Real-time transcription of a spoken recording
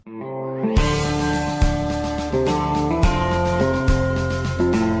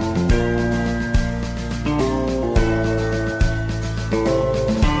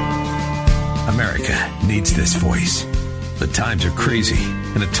times are crazy.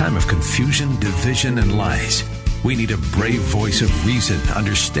 In a time of confusion, division, and lies, we need a brave voice of reason,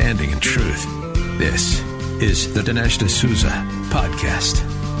 understanding, and truth. This is the Dinesh D'Souza Podcast.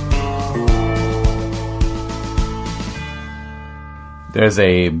 There's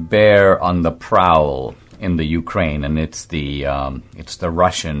a bear on the prowl in the Ukraine, and it's the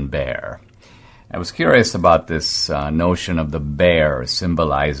Russian bear. I was curious about this notion of the bear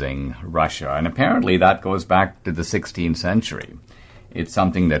symbolizing Russia, and apparently that goes back to the 16th century. It's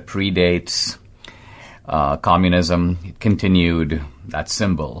something that predates communism. It continued that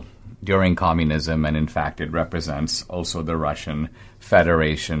symbol during communism, and in fact it represents also the Russian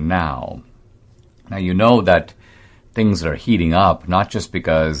Federation now. Now you know that things are heating up, not just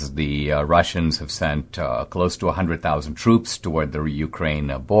because the Russians have sent close to 100,000 troops toward the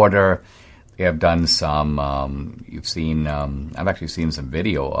Ukraine border. They have done some, I've actually seen some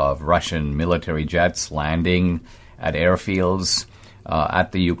video of Russian military jets landing at airfields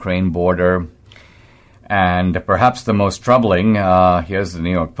at the Ukraine border. And perhaps the most troubling, here's the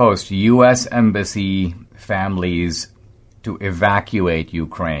New York Post, U.S. Embassy families to evacuate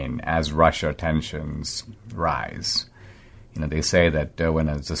Ukraine as Russia tensions rise. You know, they say that when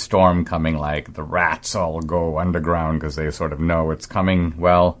there's a storm coming, like the rats all go underground because they sort of know it's coming.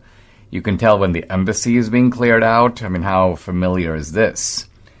 Well, you can tell when the embassy is being cleared out. I mean, how familiar is this?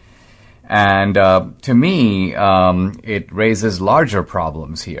 And to me, it raises larger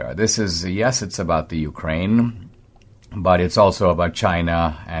problems here. This is, yes, it's about the Ukraine, but it's also about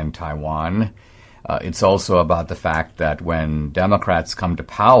China and Taiwan. It's also about the fact that when Democrats come to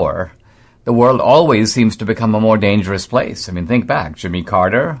power, the world always seems to become a more dangerous place. I mean, think back. Jimmy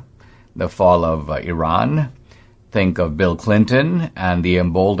Carter, the fall of Iran. Think of Bill Clinton and the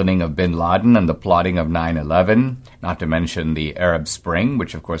emboldening of bin Laden and the plotting of 9/11, not to mention the Arab Spring,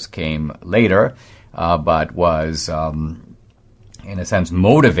 which of course came later, but was, in a sense,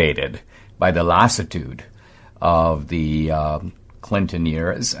 motivated by the lassitude of the Clinton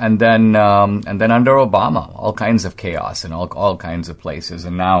years, and then under Obama, all kinds of chaos in all kinds of places,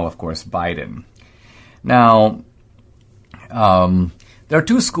 and now, of course, Biden. Now, there are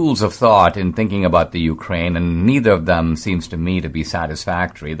two schools of thought in thinking about the Ukraine, and neither of them seems to me to be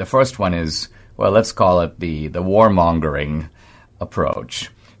satisfactory. The first one is, well, let's call it the warmongering approach.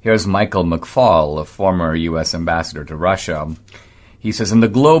 Here's Michael McFaul, a former U.S. ambassador to Russia. He says, in the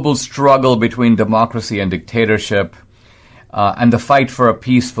global struggle between democracy and dictatorship, and the fight for a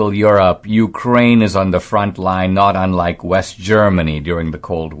peaceful Europe, Ukraine is on the front line, not unlike West Germany during the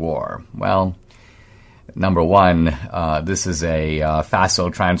Cold War. Well, number one, this is a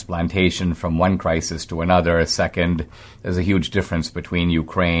facile transplantation from one crisis to another. Second, there's a huge difference between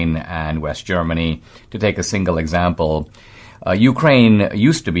Ukraine and West Germany. To take a single example, Ukraine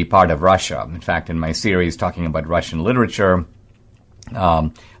used to be part of Russia. In fact, in my series talking about Russian literature,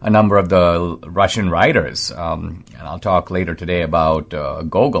 a number of the Russian writers, and I'll talk later today about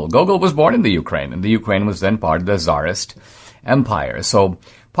Gogol. Gogol was born in the Ukraine, and the Ukraine was then part of the Tsarist Empire. So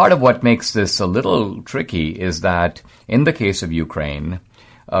part of what makes this a little tricky is that in the case of Ukraine,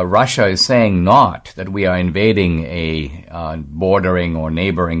 Russia is saying not that we are invading a bordering or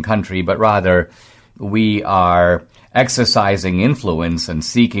neighboring country, but rather we are exercising influence and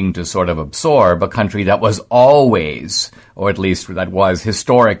seeking to sort of absorb a country that was always, or at least that was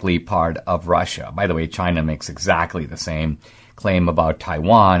historically part of Russia. By the way, China makes exactly the same claim about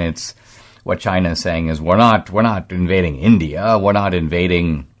Taiwan. It's what China is saying is we're not invading India, we're not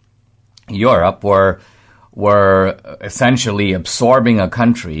invading Europe, we're essentially absorbing a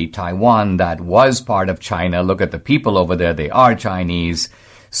country, Taiwan, that was part of China. Look at the people over there, they are Chinese.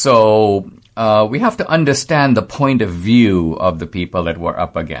 So we have to understand the point of view of the people that we're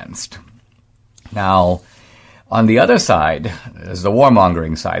up against. Now, on the other side, there's the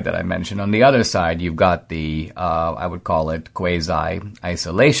warmongering side that I mentioned. On the other side, you've got the, I would call it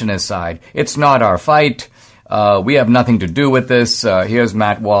quasi-isolationist side. It's not our fight. We have nothing to do with this. Here's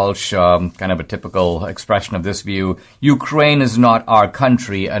Matt Walsh, kind of a typical expression of this view. Ukraine is not our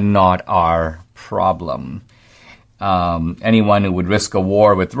country and not our problem. Anyone who would risk a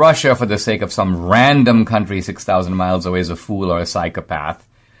war with Russia for the sake of some random country 6,000 miles away is a fool or a psychopath,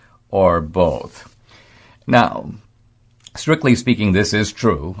 or both. Now, strictly speaking, this is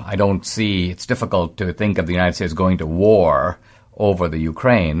true. I don't see, it's difficult to think of the United States going to war over the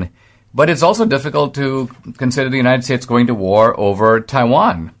Ukraine, but it's also difficult to consider the United States going to war over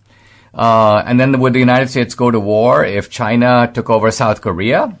Taiwan. And then would the United States go to war if China took over South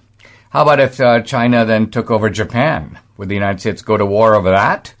Korea? How about if China then took over Japan? Would the United States go to war over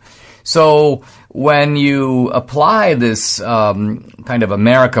that? So when you apply this kind of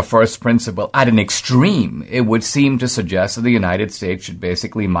America First principle at an extreme, it would seem to suggest that the United States should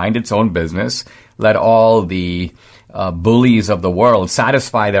basically mind its own business, let all the bullies of the world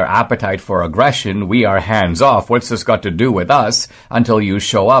satisfy their appetite for aggression. We are hands off. What's this got to do with us until you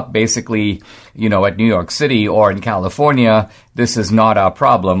show up? Basically, at New York City or in California, this is not our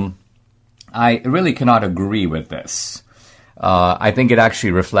problem. I really cannot agree with this. I think it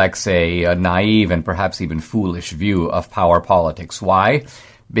actually reflects a naive and perhaps even foolish view of power politics. Why?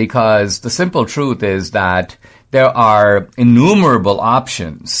 Because the simple truth is that there are innumerable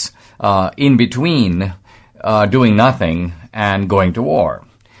options in between doing nothing and going to war.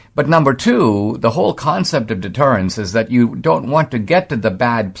 But number two, the whole concept of deterrence is that you don't want to get to the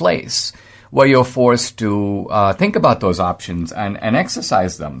bad place where you're forced to think about those options and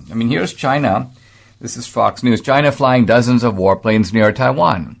exercise them. I mean, here's China. This is Fox News. China flying dozens of warplanes near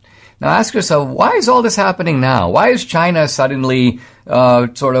Taiwan. Now ask yourself, why is all this happening now? Why is China suddenly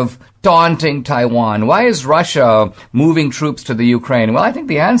sort of taunting Taiwan? Why is Russia moving troops to the Ukraine? Well, I think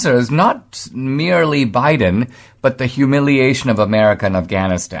the answer is not merely Biden, but the humiliation of America and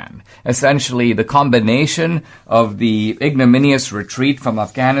Afghanistan. Essentially, the combination of the ignominious retreat from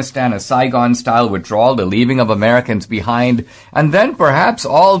Afghanistan, a Saigon-style withdrawal, the leaving of Americans behind, and then perhaps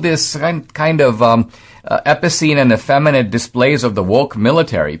all this kind of epicene and effeminate displays of the woke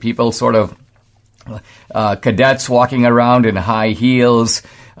military. People sort of cadets walking around in high heels,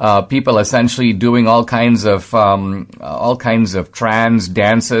 people essentially doing all kinds of trans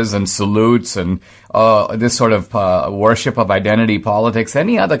dances and salutes and this sort of worship of identity politics.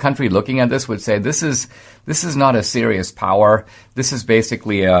 Any other country looking at this would say this is not a serious power. This is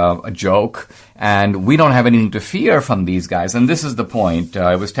basically a joke, and we don't have anything to fear from these guys. And this is the point.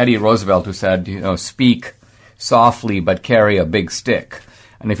 It was Teddy Roosevelt who said, speak softly but carry a big stick.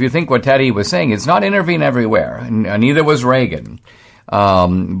 And if you think what Teddy was saying, it's not intervene everywhere, and neither was Reagan.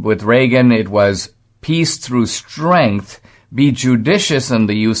 With Reagan, it was peace through strength. Be judicious in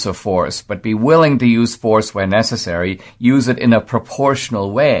the use of force, but be willing to use force where necessary. Use it in a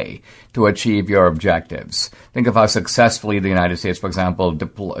proportional way to achieve your objectives. Think of how successfully the United States, for example,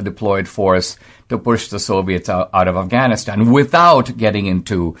 deployed force to push the Soviets out of Afghanistan without getting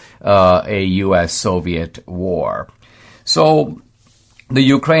into a U.S.-Soviet war. So the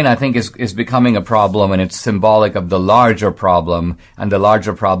Ukraine, I think, is becoming a problem, and it's symbolic of the larger problem. And the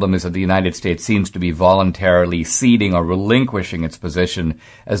larger problem is that the United States seems to be voluntarily ceding or relinquishing its position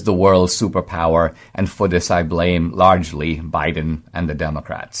as the world's superpower. And for this, I blame largely Biden and the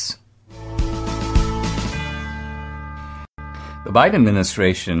Democrats. The Biden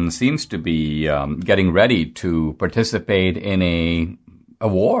administration seems to be getting ready to participate in a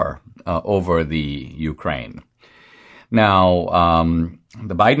war over the Ukraine. Now,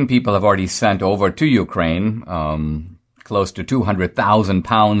 the Biden people have already sent over to Ukraine close to 200,000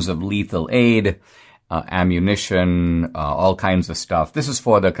 pounds of lethal aid, ammunition, all kinds of stuff. This is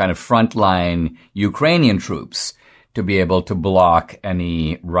for the kind of frontline Ukrainian troops to be able to block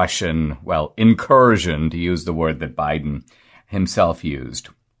any Russian, incursion, to use the word that Biden himself used.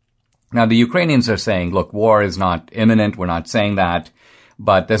 Now, the Ukrainians are saying, look, war is not imminent. We're not saying that.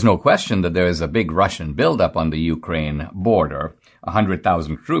 But there's no question that there is a big Russian buildup on the Ukraine border,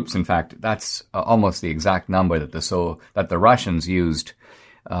 100,000 troops. In fact, that's almost the exact number that the Russians used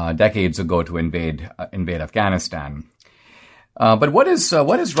decades ago to invade Afghanistan. But what is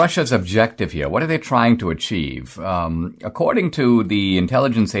Russia's objective here? What are they trying to achieve? According to the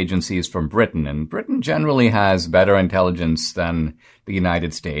intelligence agencies from Britain, and Britain generally has better intelligence than the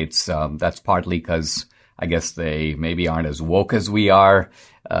United States. That's partly because I guess they maybe aren't as woke as we are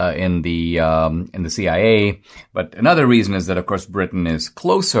in the CIA. But another reason is that, of course, Britain is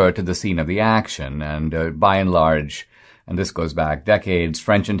closer to the scene of the action, and by and large, and this goes back decades,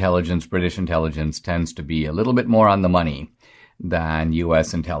 French intelligence, British intelligence tends to be a little bit more on the money than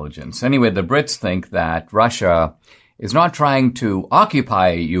U.S. intelligence. Anyway, the Brits think that Russia is not trying to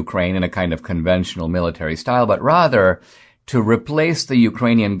occupy Ukraine in a kind of conventional military style, but rather to replace the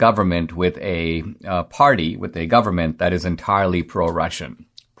Ukrainian government with a government that is entirely pro-Russian,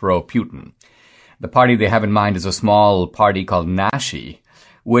 pro-Putin. The party they have in mind is a small party called Nashi,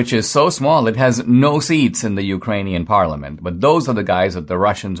 which is so small it has no seats in the Ukrainian parliament. But those are the guys that the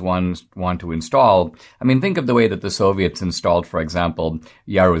Russians want to install. I mean, think of the way that the Soviets installed, for example,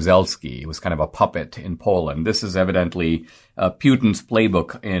 Jaruzelski. He was kind of a puppet in Poland. This is evidently Putin's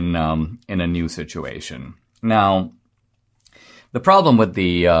playbook in a new situation. Now, the problem with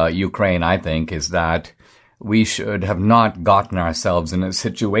the Ukraine, I think, is that we should have not gotten ourselves in a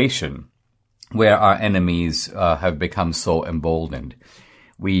situation where our enemies have become so emboldened.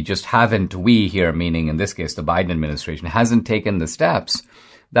 We just haven't, we here, meaning in this case the Biden administration, hasn't taken the steps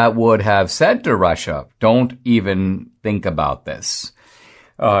that would have said to Russia, don't even think about this.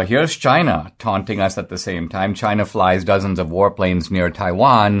 Here's China taunting us at the same time. China flies dozens of warplanes near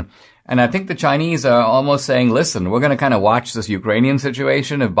Taiwan. And I think the Chinese are almost saying, listen, we're going to kind of watch this Ukrainian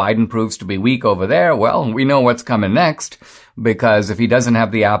situation. If Biden proves to be weak over there, well, we know what's coming next. Because if he doesn't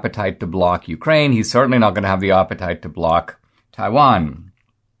have the appetite to block Ukraine, he's certainly not going to have the appetite to block Taiwan.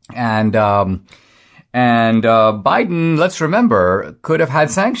 And Biden, let's remember, could have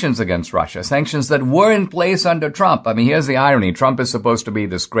had sanctions against Russia, sanctions that were in place under Trump. I mean, here's the irony. Trump is supposed to be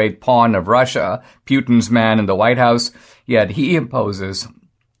this great pawn of Russia, Putin's man in the White House, yet he imposes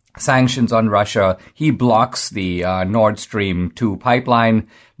sanctions on Russia. He blocks the Nord Stream 2 pipeline.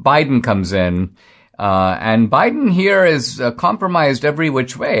 Biden comes in. And Biden here is compromised every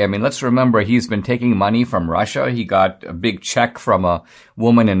which way. I mean, let's remember he's been taking money from Russia. He got a big check from a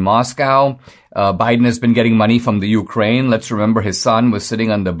woman in Moscow. Biden has been getting money from the Ukraine. Let's remember his son was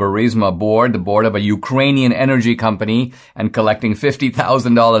sitting on the Burisma board, the board of a Ukrainian energy company, and collecting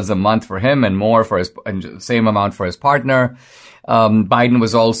 $50,000 a month for him and more for his, and same amount for his partner. Biden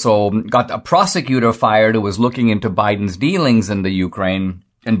was also got a prosecutor fired who was looking into Biden's dealings in the Ukraine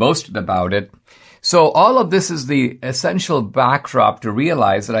and boasted about it. So all of this is the essential backdrop to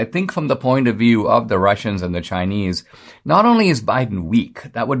realize that I think from the point of view of the Russians and the Chinese, not only is Biden weak,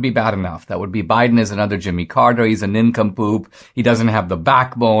 that would be bad enough. That would be Biden is another Jimmy Carter. He's a nincompoop. He doesn't have the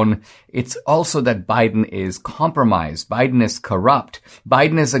backbone. It's also that Biden is compromised. Biden is corrupt.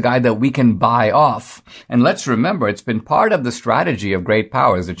 Biden is a guy that we can buy off. And let's remember, it's been part of the strategy of great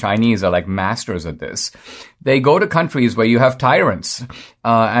powers. The Chinese are like masters at this. They go to countries where you have tyrants,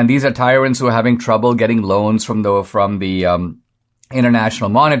 and these are tyrants who are having trouble getting loans from the International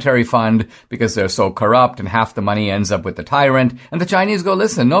Monetary Fund because they're so corrupt, and half the money ends up with the tyrant. And the Chinese go,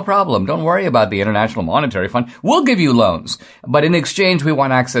 listen, no problem. Don't worry about the International Monetary Fund. We'll give you loans. But in exchange, we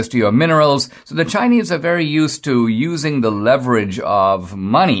want access to your minerals. So the Chinese are very used to using the leverage of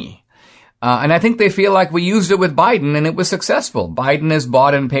money. And I think they feel like we used it with Biden and it was successful. Biden is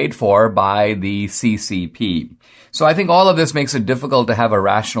bought and paid for by the CCP. So I think all of this makes it difficult to have a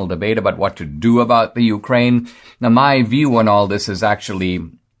rational debate about what to do about the Ukraine. Now, my view on all this is actually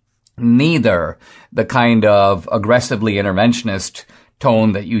neither the kind of aggressively interventionist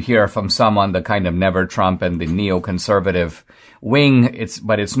tone that you hear from some on the kind of never Trump and the neoconservative wing.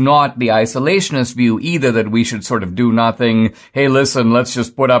 But it's not the isolationist view either that we should sort of do nothing. Hey, listen, let's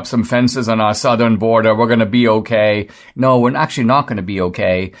just put up some fences on our southern border. We're going to be okay. No, we're actually not going to be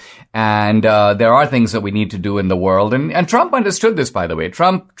okay. And there are things that we need to do in the world. And Trump understood this, by the way.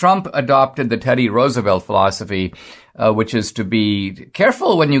 Trump adopted the Teddy Roosevelt philosophy, which is to be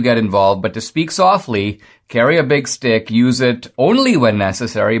careful when you get involved, but to speak softly, carry a big stick, use it only when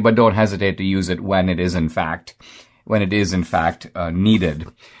necessary, but don't hesitate to use it when it is in fact needed.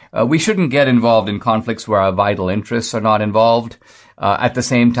 We shouldn't get involved in conflicts where our vital interests are not involved. At the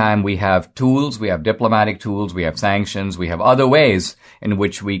same time, we have tools, we have diplomatic tools, we have sanctions, we have other ways in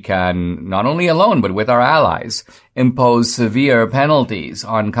which we can, not only alone, but with our allies, impose severe penalties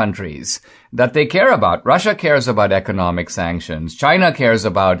on countries that they care about. Russia cares about economic sanctions. China cares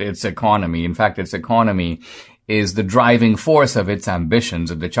about its economy. In fact, its economy is the driving force of its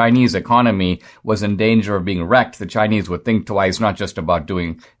ambitions. If the Chinese economy was in danger of being wrecked, the Chinese would think twice, not just about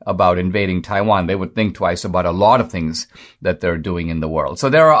invading Taiwan. They would think twice about a lot of things that they're doing in the world. So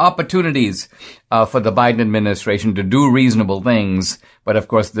there are opportunities for the Biden administration to do reasonable things. But of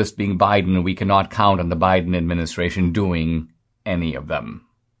course, this being Biden, we cannot count on the Biden administration doing any of them.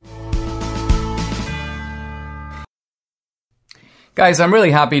 Guys, I'm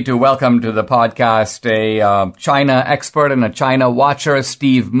really happy to welcome to the podcast a China expert and a China watcher,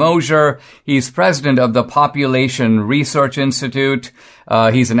 Steve Mosier. He's president of the Population Research Institute.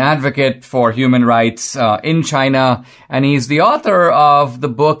 He's an advocate for human rights in China, and he's the author of the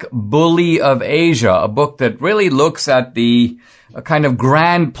book Bully of Asia, a book that really looks at a kind of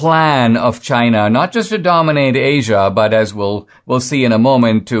grand plan of China, not just to dominate Asia, but as we'll see in a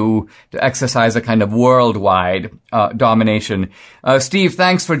moment, to exercise a kind of worldwide domination. Steve,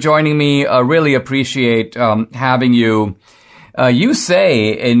 thanks for joining me. Really appreciate having you. You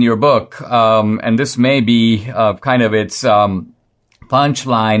say in your book, and this may be kind of its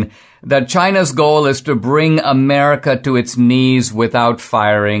punchline, that China's goal is to bring America to its knees without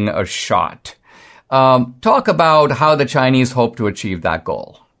firing a shot. Talk about how the Chinese hope to achieve that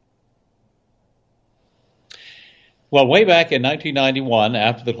goal. Well, way back in 1991,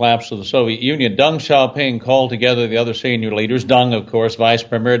 after the collapse of the Soviet Union, Deng Xiaoping called together the other senior leaders. Deng, of course, Vice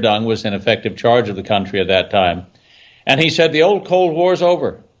Premier Deng, was in effective charge of the country at that time. And he said the old Cold War's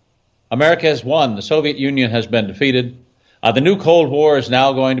over. America has won. The Soviet Union has been defeated. The new Cold War is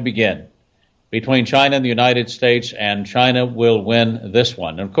now going to begin between China and the United States, and China will win this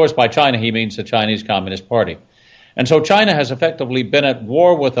one. And of course, by China, he means the Chinese Communist Party. And so China has effectively been at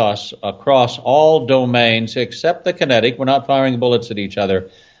war with us across all domains except the kinetic. We're not firing bullets at each other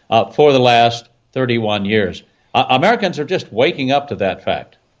for the last 31 years. Americans are just waking up to that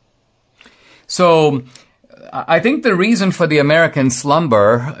fact. So I think the reason for the American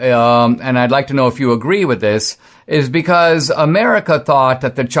slumber, and I'd like to know if you agree with this, is because America thought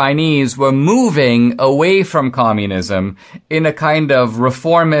that the Chinese were moving away from communism in a kind of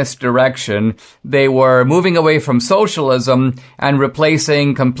reformist direction. They were moving away from socialism and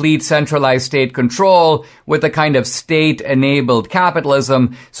replacing complete centralized state control with a kind of state-enabled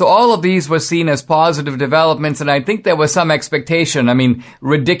capitalism. So all of these were seen as positive developments, and I think there was some expectation,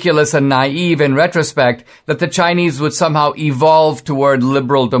 ridiculous and naive in retrospect, that the Chinese would somehow evolve toward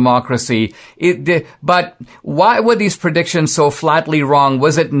liberal democracy. But why were these predictions so flatly wrong?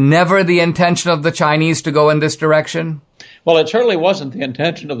 Was it never the intention of the Chinese to go in this direction? Well, it certainly wasn't the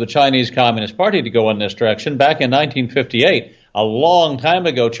intention of the Chinese Communist Party to go in this direction. Back in 1958, a long time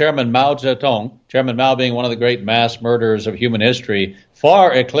ago, Chairman Mao Zedong, Chairman Mao being one of the great mass murderers of human history,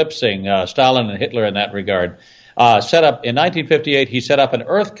 far eclipsing Stalin and Hitler in that regard, set up in 1958. He set up an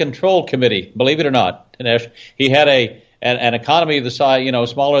Earth Control Committee. Believe it or not, Dinesh, he had an economy the size,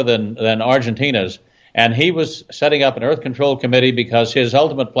 smaller than Argentina's. And he was setting up an Earth Control Committee because his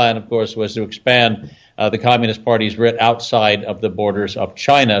ultimate plan, of course, was to expand the Communist Party's writ outside of the borders of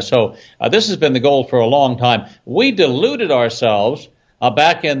China. So this has been the goal for a long time. We deluded ourselves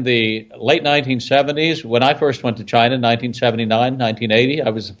back in the late 1970s when I first went to China in 1979, 1980. I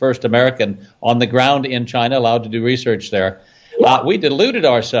was the first American on the ground in China allowed to do research there. We deluded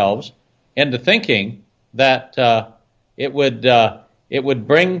ourselves into thinking that it would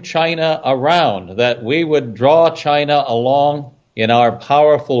bring China around, that we would draw China along in our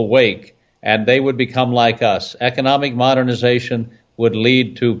powerful wake, and they would become like us. Economic modernization would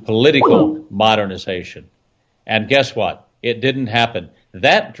lead to political modernization. And guess what? It didn't happen.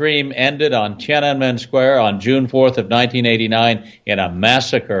 That dream ended on Tiananmen Square on June 4th of 1989 in a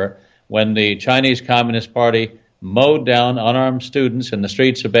massacre when the Chinese Communist Party mowed down unarmed students in the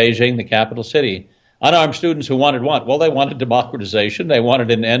streets of Beijing, the capital city. Unarmed students who wanted what? Well, they wanted democratization. They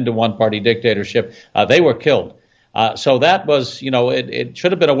wanted an end to one-party dictatorship. They were killed. So that was, it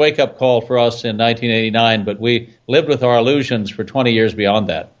should have been a wake-up call for us in 1989, but we lived with our illusions for 20 years beyond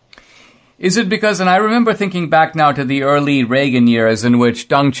that. Is it because, and I remember thinking back now to the early Reagan years in which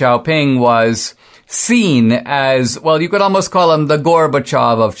Deng Xiaoping was seen as, well, you could almost call him the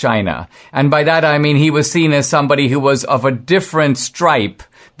Gorbachev of China. And by that I mean he was seen as somebody who was of a different stripe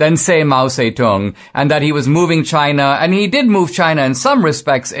than, say, Mao Zedong, and that he was moving China, and he did move China in some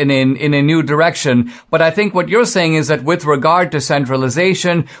respects in a new direction. But I think what you're saying is that with regard to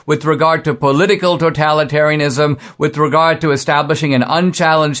centralization, with regard to political totalitarianism, with regard to establishing an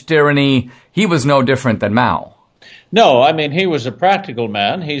unchallenged tyranny, he was no different than Mao. No, he was a practical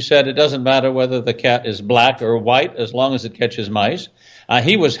man. He said it doesn't matter whether the cat is black or white as long as it catches mice.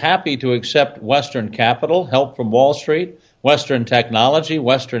 He was happy to accept Western capital, help from Wall Street, Western technology,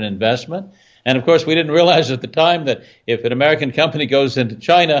 Western investment. And of course, we didn't realize at the time that if an American company goes into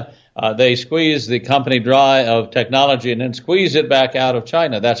China, they squeeze the company dry of technology and then squeeze it back out of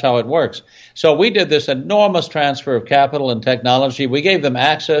China. That's how it works. So we did this enormous transfer of capital and technology. We gave them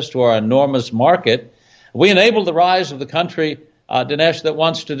access to our enormous market. We enabled the rise of the country, Dinesh, that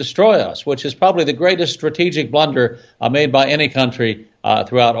wants to destroy us, which is probably the greatest strategic blunder made by any country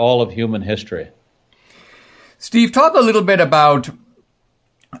throughout all of human history. Steve, talk a little bit about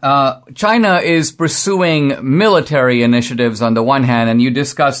China is pursuing military initiatives on the one hand, and you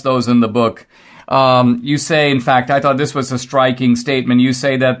discuss those in the book. You say, in fact, I thought this was a striking statement. You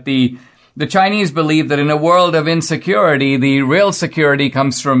say that the Chinese believe that in a world of insecurity, the real security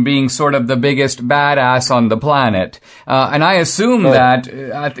comes from being sort of the biggest badass on the planet. And I assume that,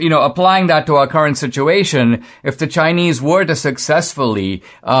 applying that to our current situation, if the Chinese were to successfully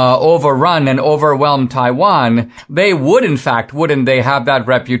overrun and overwhelm Taiwan, they would, in fact, wouldn't they have that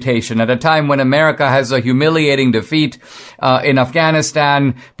reputation? At a time when America has a humiliating defeat in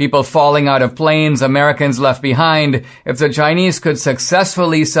Afghanistan, people falling out of planes, Americans left behind, if the Chinese could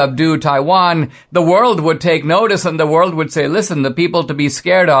successfully subdue Taiwan, the world would take notice and the world would say, listen, the people to be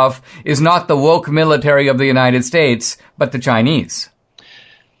scared of is not the woke military of the United States, but the Chinese.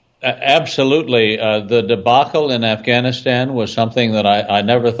 Absolutely. The debacle in Afghanistan was something that I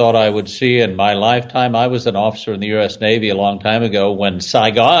never thought I would see in my lifetime. I was an officer in the U.S. Navy a long time ago when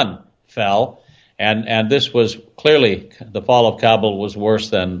Saigon fell. And this was clearly, the fall of Kabul was worse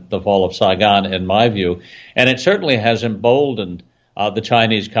than the fall of Saigon, in my view. And it certainly has emboldened the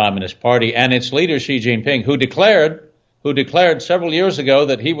Chinese Communist Party and its leader, Xi Jinping, who declared several years ago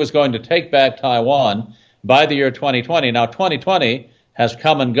that he was going to take back Taiwan by the year 2020. Now, 2020 has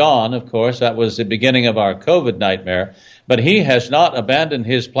come and gone, of course. That was the beginning of our COVID nightmare. But he has not abandoned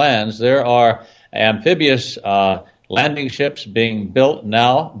his plans. There are amphibious landing ships being built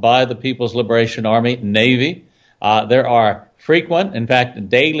now by the People's Liberation Army Navy. There are frequent, in fact,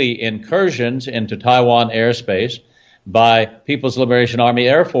 daily incursions into Taiwan airspace by People's Liberation Army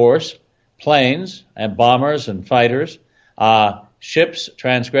Air Force, planes and bombers and fighters, ships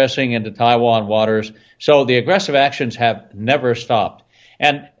transgressing into Taiwan waters. So the aggressive actions have never stopped.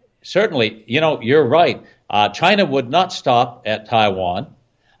 And certainly, you're right. China would not stop at Taiwan.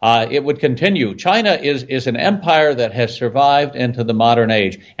 It would continue. China is an empire that has survived into the modern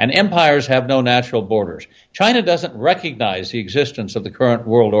age, and empires have no natural borders. China doesn't recognize the existence of the current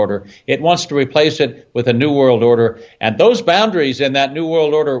world order. It wants to replace it with a new world order, and those boundaries in that new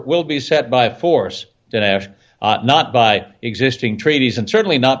world order will be set by force, Dinesh, not by existing treaties, and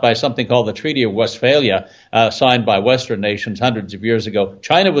certainly not by something called the Treaty of Westphalia, signed by Western nations hundreds of years ago.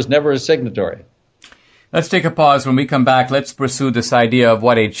 China was never a signatory. Let's take a pause. When we come back, let's pursue this idea of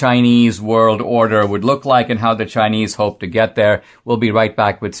what a Chinese world order would look like and how the Chinese hope to get there. We'll be right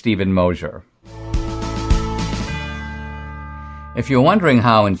back with Stephen Mosier. If you're wondering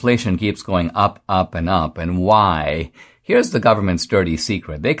how inflation keeps going up, and why, here's the government's dirty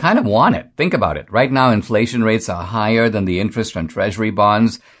secret. They kind of want it. Think about it. Right now, inflation rates are higher than the interest on treasury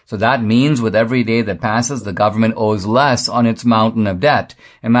bonds. So that means with every day that passes, the government owes less on its mountain of debt.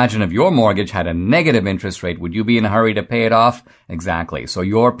 Imagine if your mortgage had a negative interest rate. Would you be in a hurry to pay it off? Exactly. So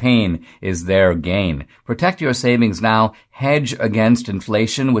your pain is their gain. Protect your savings now. Hedge against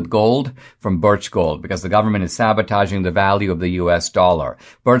inflation with gold from Birch Gold, because the government is sabotaging the value of the U.S. dollar.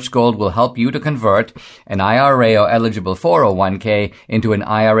 Birch Gold will help you to convert an IRA or eligible 401k into an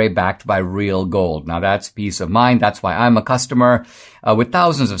IRA backed by real gold. Now that's peace of mind. That's why I'm a customer. With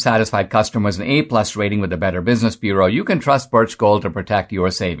thousands of satisfied customers and A+ rating with the Better Business Bureau, you can trust Birch Gold to protect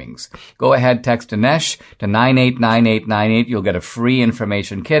your savings. Go ahead, text Dinesh to 989898. You'll get a free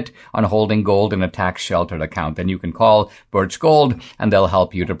information kit on holding gold in a tax-sheltered account. Then you can call Birch Gold, and they'll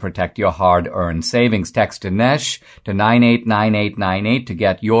help you to protect your hard-earned savings. Text Dinesh to 989898 to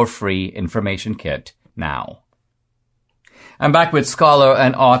get your free information kit now. I'm back with scholar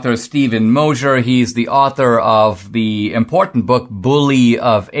and author Stephen Mosier. He's the author of the important book, Bully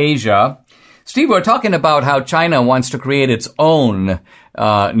of Asia. Steve, we're talking about how China wants to create its own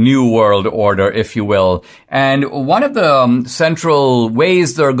new world order, if you will. And one of the central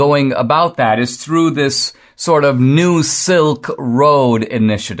ways they're going about that is through this sort of new Silk Road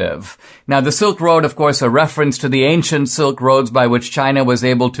initiative. Now, the Silk Road, of course, a reference to the ancient Silk Roads by which China was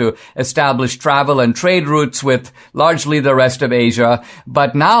able to establish travel and trade routes with largely the rest of Asia.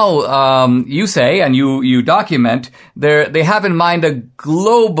 But now, you say, and you document, they have in mind a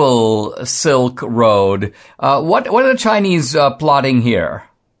global Silk Road. What are the Chinese plotting here?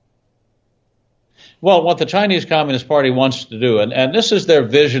 Well, what the Chinese Communist Party wants to do, and this is their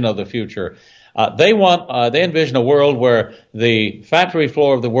vision of the future, they envision a world where the factory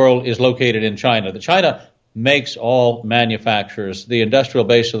floor of the world is located in China. China makes all manufacturers. The industrial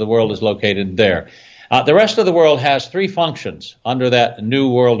base of the world is located there. The rest of the world has three functions under that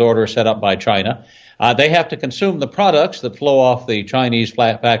new world order set up by China. They have to consume the products that flow off the Chinese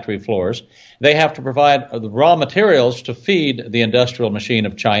factory floors. They have to provide the raw materials to feed the industrial machine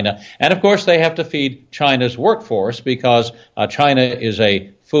of China. And, of course, they have to feed China's workforce because China is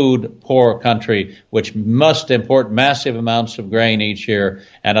a food-poor country which must import massive amounts of grain each year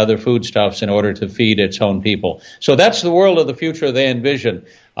and other foodstuffs in order to feed its own people. So that's the world of the future they envision.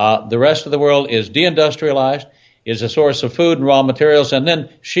 The rest of the world is deindustrialized, is a source of food and raw materials, and then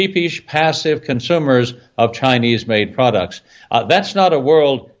sheepish, passive consumers of Chinese-made products. That's not a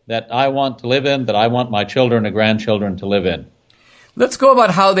world that I want to live in, that I want my children and grandchildren to live in. Let's go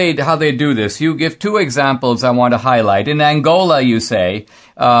about how they do this. You give two examples I want to highlight. In Angola, you say,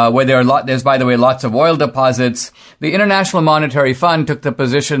 where there's, by the way, lots of oil deposits, the International Monetary Fund took the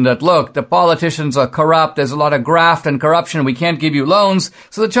position that, look, the politicians are corrupt, there's a lot of graft and corruption, we can't give you loans.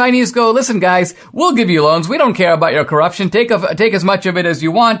 So the Chinese go, listen, guys, we'll give you loans, we don't care about your corruption, take as much of it as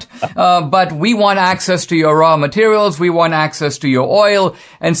you want, but we want access to your raw materials, we want access to your oil.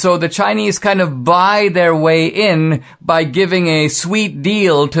 And so the Chinese kind of buy their way in by giving a sweet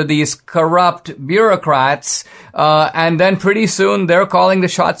deal to these corrupt bureaucrats, and then pretty soon they're calling the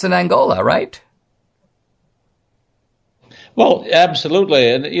shots in Angola, right? Well,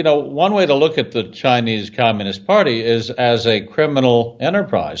 absolutely. And, one way to look at the Chinese Communist Party is as a criminal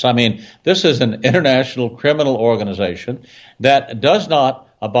enterprise. I mean, this is an international criminal organization that does not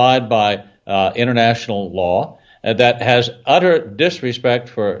abide by international law, that has utter disrespect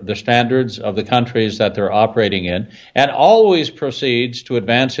for the standards of the countries that they're operating in, and always proceeds to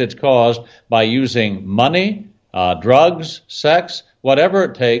advance its cause by using money, drugs, sex, whatever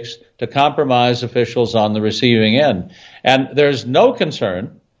it takes to compromise officials on the receiving end. And there's no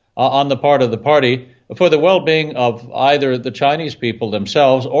concern on the part of the party for the well-being of either the Chinese people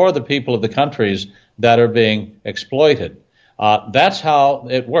themselves or the people of the countries that are being exploited. That's how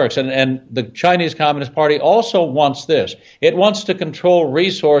it works. And the Chinese Communist Party also wants this. It wants to control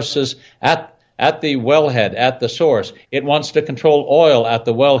resources at the wellhead, at the source. It wants to control oil at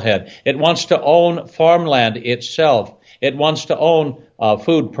the wellhead. It wants to own farmland itself. It wants to own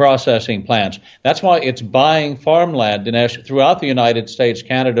food processing plants. That's why it's buying farmland, Dinesh, throughout the United States,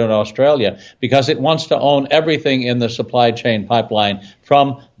 Canada, and Australia, because it wants to own everything in the supply chain pipeline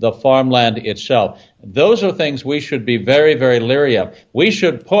from the farmland itself. Those are things we should be very, very leery of. We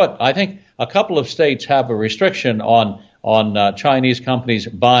should I think a couple of states have a restriction on Chinese companies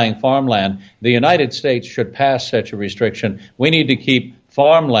buying farmland. The United States should pass such a restriction. We need to keep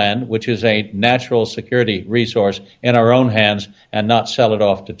farmland, which is a natural security resource, in our own hands and not sell it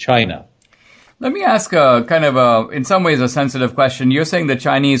off to China. Let me ask in some ways, a sensitive question. You're saying the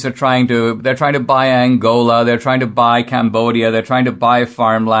Chinese they're trying to buy Angola, they're trying to buy Cambodia, they're trying to buy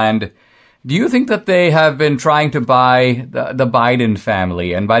farmland. Do you think that they have been trying to buy the Biden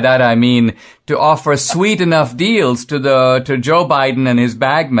family? And by that I mean to offer sweet enough deals to Joe Biden and his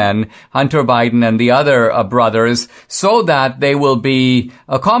bagmen, Hunter Biden and the other brothers, so that they will be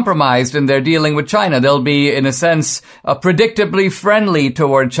compromised in their dealing with China. They'll be, in a sense, predictably friendly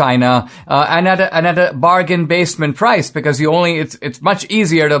toward China, and at a bargain basement price, because it's much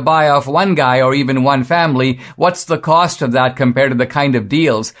easier to buy off one guy or even one family. What's the cost of that compared to the kind of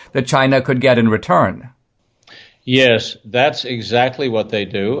deals that China could get in return? Yes, that's exactly what they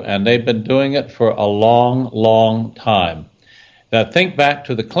do, and they've been doing it for a long, long time. Now, think back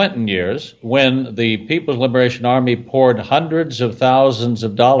to the Clinton years when the People's Liberation Army poured hundreds of thousands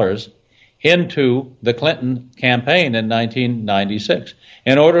of dollars into the Clinton campaign in 1996.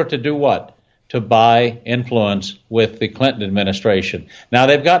 In order to do what? To buy influence with the Clinton administration. Now,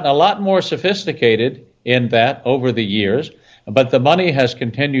 they've gotten a lot more sophisticated in that over the years, but the money has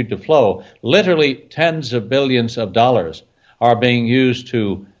continued to flow. Literally tens of billions of dollars are being used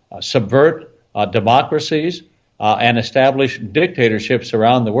to subvert democracies and establish dictatorships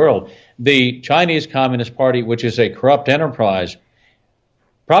around the world. The Chinese Communist Party, which is a corrupt enterprise,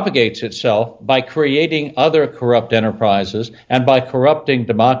 propagates itself by creating other corrupt enterprises and by corrupting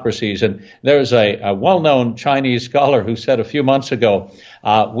democracies. And there's a well-known Chinese scholar who said a few months ago,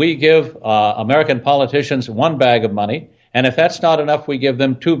 we give American politicians one bag of money, and if that's not enough, we give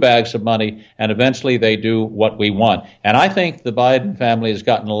them 2 bags of money, and eventually they do what we want. And I think the Biden family has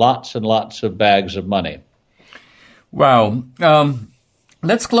gotten lots and lots of bags of money. Wow.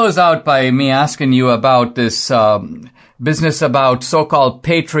 Let's close out by me asking you about this business about so-called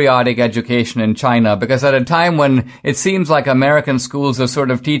patriotic education in China, because at a time when it seems like American schools are sort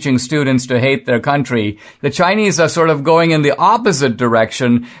of teaching students to hate their country, the Chinese are sort of going in the opposite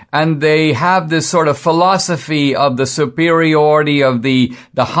direction, and they have this sort of philosophy of the superiority of the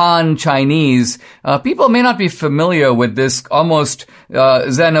Han Chinese. People may not be familiar with this almost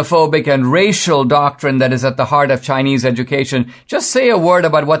xenophobic and racial doctrine that is at the heart of Chinese education. Just say a word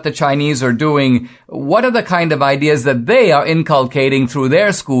about what the Chinese are doing. What are the kind of ideas that they are inculcating through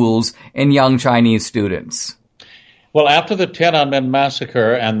their schools in young Chinese students? Well, after the Tiananmen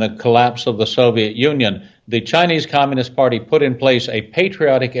massacre and the collapse of the Soviet Union, the Chinese Communist Party put in place a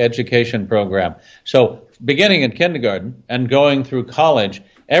patriotic education program. So beginning in kindergarten and going through college,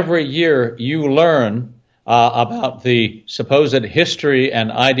 every year you learn about the supposed history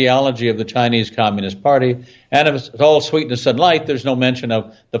and ideology of the Chinese Communist Party. And if it's all sweetness and light, there's no mention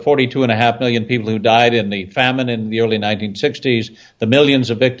of the 42.5 million people who died in the famine in the early 1960s, the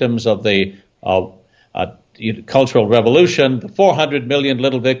millions of victims of the Cultural Revolution, the 400 million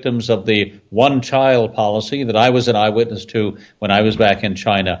little victims of the one-child policy that I was an eyewitness to when I was back in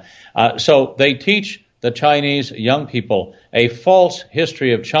China. So they teach the Chinese young people a false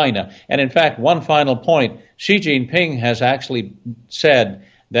history of China. And in fact, one final point, Xi Jinping has actually said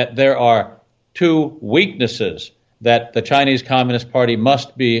that there are 2 weaknesses that the Chinese Communist Party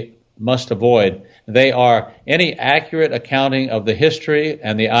must avoid. They are any accurate accounting of the history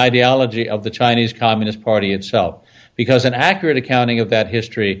and the ideology of the Chinese Communist Party itself. because an accurate accounting of that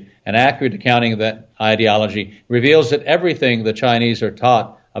history, an accurate accounting of that ideology reveals that everything the Chinese are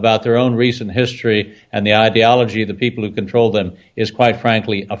taught about their own recent history and the ideology of the people who control them is, quite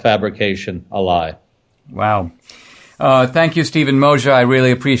frankly, a fabrication, a lie. Wow. Thank you, Stephen Moja. I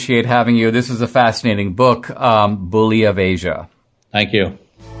really appreciate having you. This is a fascinating book, Bully of Asia. Thank you.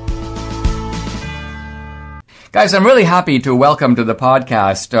 Guys, I'm really happy to welcome to the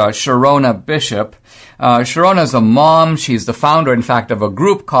podcast Sharona Bishop. Sharona's a mom. She's the founder, in fact, of a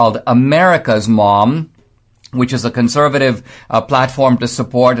group called America's Mom, which is a conservative platform to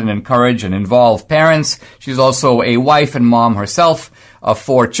support and encourage and involve parents. She's also a wife and mom herself of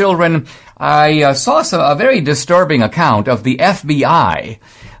 4 children. I saw a very disturbing account of the FBI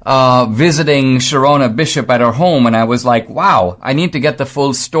visiting Sharona Bishop at her home, and I was like, wow, I need to get the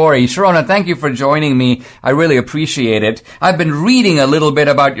full story. Sharona, thank you for joining me. I really appreciate it. I've been reading a little bit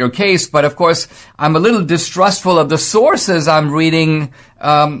about your case, but of course, I'm a little distrustful of the sources I'm reading,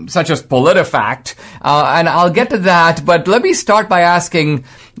 such as PolitiFact, and I'll get to that, but let me start by asking,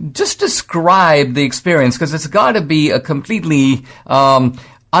 just describe the experience, because it's got to be a completely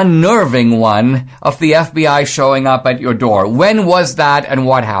unnerving one of the FBI showing up at your door. When was that and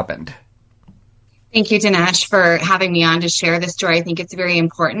what happened? Thank you, Dinesh, for having me on to share this story. I think it's very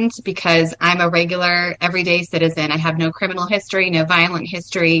important because I'm a regular, everyday citizen. I have no criminal history, no violent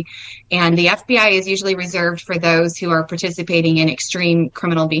history, and the FBI is usually reserved for those who are participating in extreme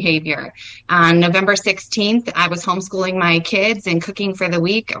criminal behavior. On November 16th, I was homeschooling my kids and cooking for the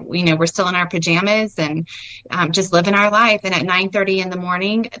week. We're still in our pajamas and just living our life. And at 9:30 in the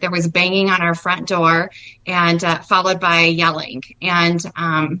morning, there was banging on our front door and followed by yelling. And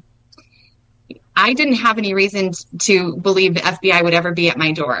I didn't have any reason to believe the FBI would ever be at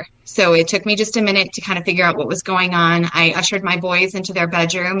my door. So it took me just a minute to kind of figure out what was going on. I ushered my boys into their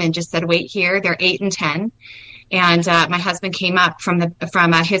bedroom and just said, wait here. They're 8 and 10. And my husband came up from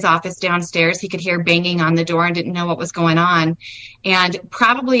his office downstairs. He could hear banging on the door and didn't know what was going on. And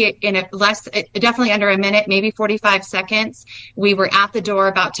probably definitely under a minute, maybe 45 seconds, we were at the door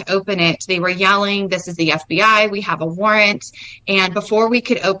about to open it. They were yelling, "This is the FBI. We have a warrant." And before we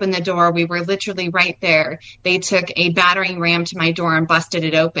could open the door, we were literally right there. They took a battering ram to my door and busted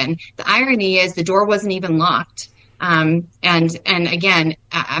it open. The irony is the door wasn't even locked. And again,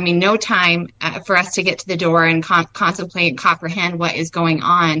 no time for us to get to the door and contemplate and comprehend what is going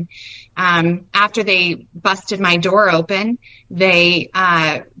on. After they busted my door open, they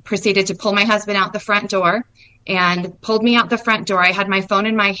proceeded to pull my husband out the front door and pulled me out the front door. I had my phone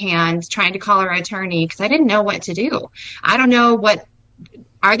in my hand trying to call our attorney because I didn't know what to do. I don't know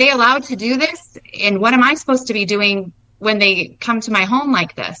are they allowed to do this? And what am I supposed to be doing when they come to my home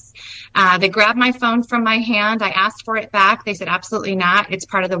like this? They grabbed my phone from my hand. I asked for it back. They said, absolutely not. It's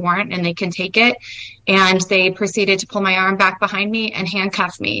part of the warrant and they can take it. And they proceeded to pull my arm back behind me and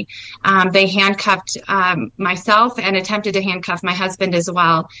handcuff me. They handcuffed myself and attempted to handcuff my husband as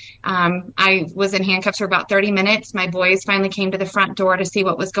well. I was in handcuffs for about 30 minutes. My boys finally came to the front door to see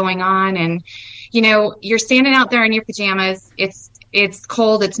what was going on. And, you're standing out there in your pajamas. It's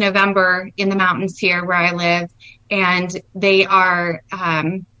cold. It's November in the mountains here where I live. And they are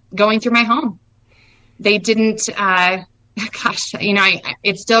going through my home. They didn't,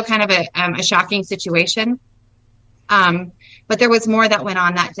 it's still kind of a shocking situation. But there was more that went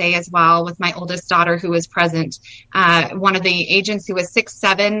on that day as well with my oldest daughter who was present. One of the agents who was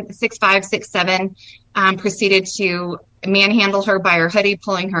 6'5", 6'7", proceeded to manhandle her by her hoodie,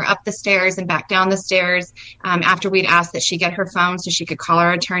 pulling her up the stairs and back down the stairs after we'd asked that she get her phone so she could call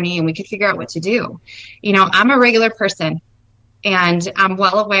our attorney and we could figure out what to do. I'm a regular person and I'm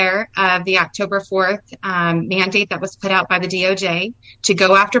well aware of the October 4th mandate that was put out by the DOJ to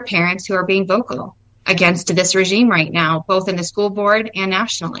go after parents who are being vocal against this regime right now, both in the school board and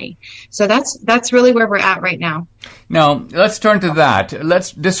nationally. So that's really where we're at right now. Now, let's turn to that.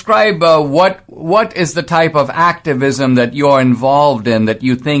 Let's describe what is the type of activism that you're involved in that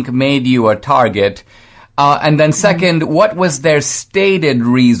you think made you a target. And then second, what was their stated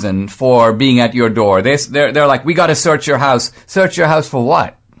reason for being at your door? They're like, we got to search your house. Search your house for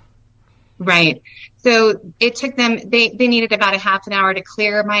what? Right. So it took them, they needed about a half an hour to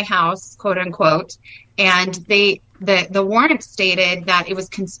clear my house, quote unquote. And the warrant stated that it was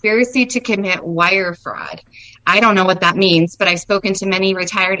conspiracy to commit wire fraud. I don't know what that means, but I've spoken to many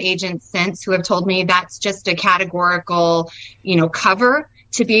retired agents since who have told me that's just a categorical, cover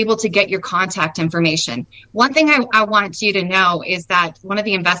to be able to get your contact information. One thing I want you to know is that one of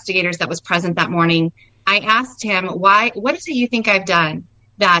the investigators that was present that morning, I asked him, what is it you think I've done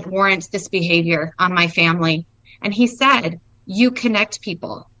that warrants this behavior on my family? And he said, you connect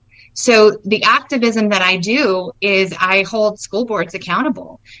people. So the activism that I do is I hold school boards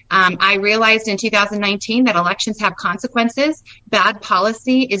accountable. I realized in 2019 that elections have consequences. Bad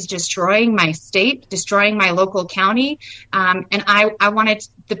policy is destroying my state, destroying my local county. And I wanted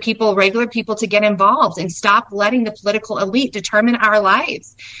the people, regular people, to get involved and stop letting the political elite determine our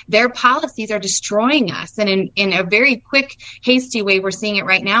lives. Their policies are destroying us. And in a very quick, hasty way, we're seeing it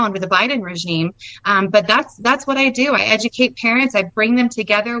right now under the Biden regime. But that's what I do. I educate parents. I bring them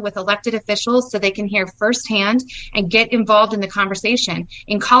together with elected officials so they can hear firsthand and get involved in the conversation.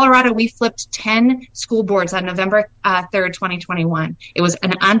 In Colorado, we flipped 10 school boards on November 3rd, 2021. It was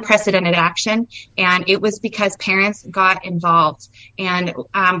an unprecedented action, and it was because parents got involved. And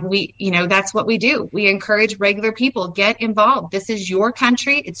that's what we do. We encourage regular people, get involved. This is your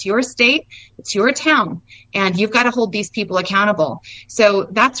country. It's your state. It's your town. And you've got to hold these people accountable. So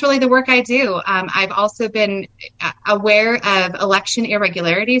that's really the work I do. I've also been aware of election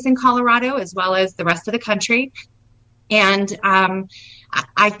irregularities in Colorado as well as the rest of the country. And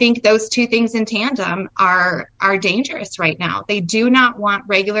I think those two things in tandem are dangerous right now. They do not want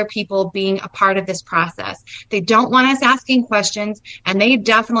regular people being a part of this process. They don't want us asking questions, and they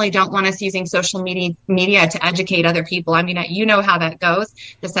definitely don't want us using social media to educate other people. I mean, you know how that goes.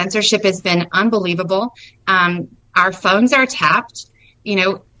 The censorship has been unbelievable. Our phones are tapped.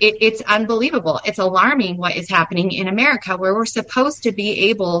 It's unbelievable. It's alarming what is happening in America, where we're supposed to be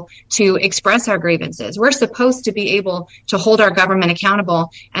able to express our grievances. We're supposed to be able to hold our government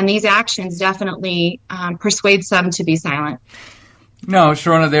accountable. And these actions definitely persuade some to be silent. No,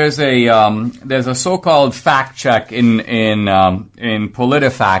 Sharona, there's a so-called fact check in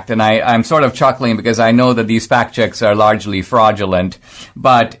PolitiFact, and I'm sort of chuckling because I know that these fact checks are largely fraudulent.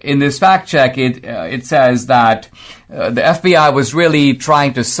 But in this fact check, it says that the FBI was really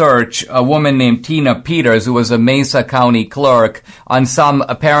trying to search a woman named Tina Peters, who was a Mesa County clerk, on some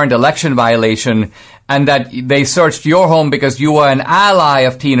apparent election violation, and that they searched your home because you were an ally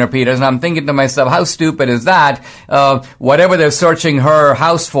of Tina Peters. And I'm thinking to myself, how stupid is that? Whatever they're searching her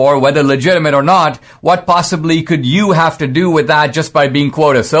house for, whether legitimate or not, what possibly could you have to do with that just by being,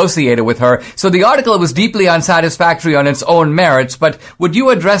 quote, associated with her? So the article was deeply unsatisfactory on its own merits, but would you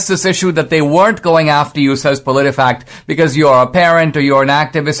address this issue that they weren't going after you, says PolitiFact, because you're a parent or you're an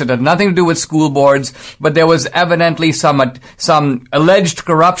activist? It had nothing to do with school boards, but there was evidently some alleged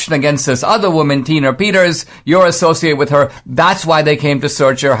corruption against this other woman, Tina Peters. You're associated with her. That's why they came to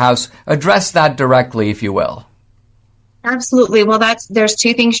search your house. Address that directly, if you will. Absolutely. Well, there's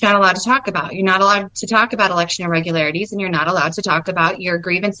two things you're not allowed to talk about. You're not allowed to talk about election irregularities, and you're not allowed to talk about your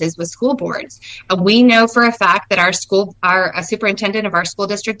grievances with school boards. We know for a fact that our superintendent of our school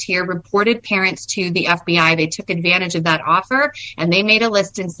district here reported parents to the FBI. They took advantage of that offer, and they made a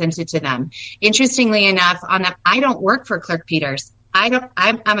list and sent it to them. Interestingly enough, I don't work for Clerk Peters. I'm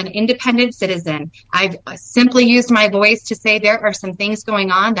an independent citizen. I've simply used my voice to say there are some things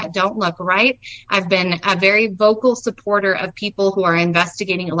going on that don't look right. I've been a very vocal supporter of people who are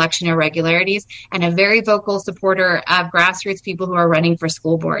investigating election irregularities and a very vocal supporter of grassroots people who are running for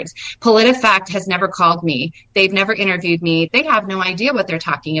school boards. PolitiFact has never called me. They've never interviewed me. They have no idea what they're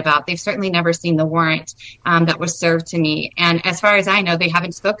talking about. They've certainly never seen the warrant that was served to me. And as far as I know, they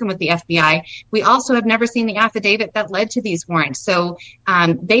haven't spoken with the FBI. We also have never seen the affidavit that led to these warrants. So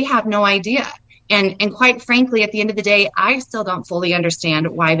they have no idea. And quite frankly, at the end of the day, I still don't fully understand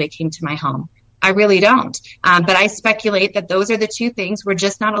why they came to my home. I really don't. But I speculate that those are the two things we're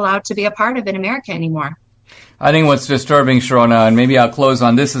just not allowed to be a part of in America anymore. I think what's disturbing, Sharona, and maybe I'll close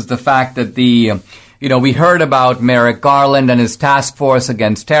on this, is the fact that we heard about Merrick Garland and his task force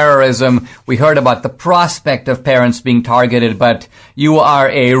against terrorism. We heard about the prospect of parents being targeted, but you are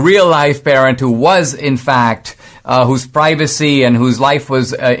a real-life parent who was, in fact, whose privacy and whose life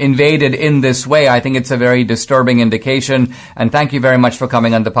was invaded in this way. I think it's a very disturbing indication. And thank you very much for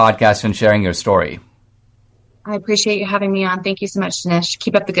coming on the podcast and sharing your story. I appreciate you having me on. Thank you so much, Dinesh.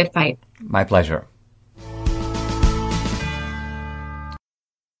 Keep up the good fight. My pleasure.